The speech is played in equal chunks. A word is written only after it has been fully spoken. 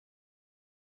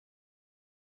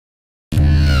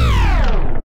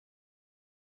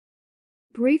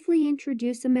briefly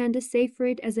introduce Amanda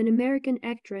Seyfried as an American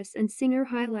actress and singer,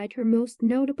 highlight her most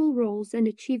notable roles and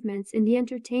achievements in the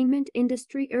entertainment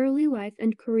industry, early life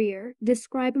and career,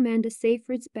 describe Amanda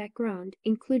Seyfried's background,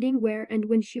 including where and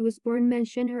when she was born,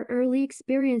 mention her early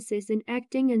experiences in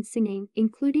acting and singing,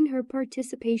 including her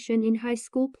participation in high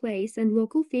school plays and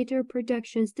local theater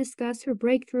productions, discuss her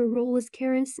breakthrough role as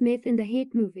Karen Smith in the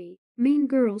hit movie Mean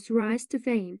Girls' rise to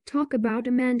fame. Talk about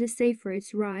Amanda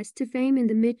Seyfried's rise to fame in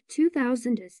the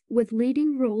mid-2000s, with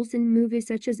leading roles in movies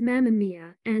such as Mamma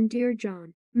Mia and Dear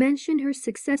John. Mention her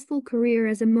successful career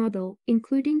as a model,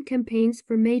 including campaigns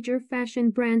for major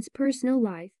fashion brands. Personal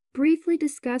life. Briefly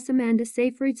discuss Amanda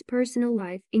Seyfried's personal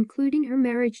life, including her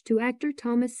marriage to actor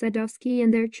Thomas Sadoski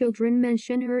and their children.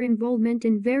 Mention her involvement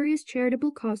in various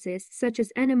charitable causes such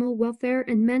as animal welfare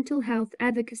and mental health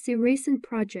advocacy. Recent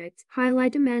projects.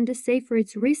 Highlight Amanda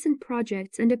Seyfried's recent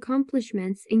projects and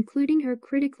accomplishments, including her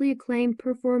critically acclaimed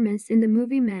performance in the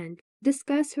movie Mank.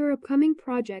 Discuss her upcoming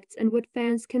projects and what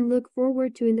fans can look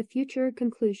forward to in the future.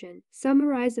 Conclusion.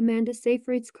 Summarize Amanda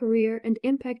Seyfried's career and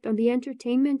impact on the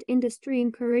entertainment industry.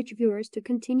 Encourage viewers to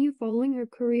continue following her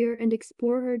career and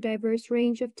explore her diverse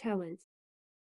range of talents.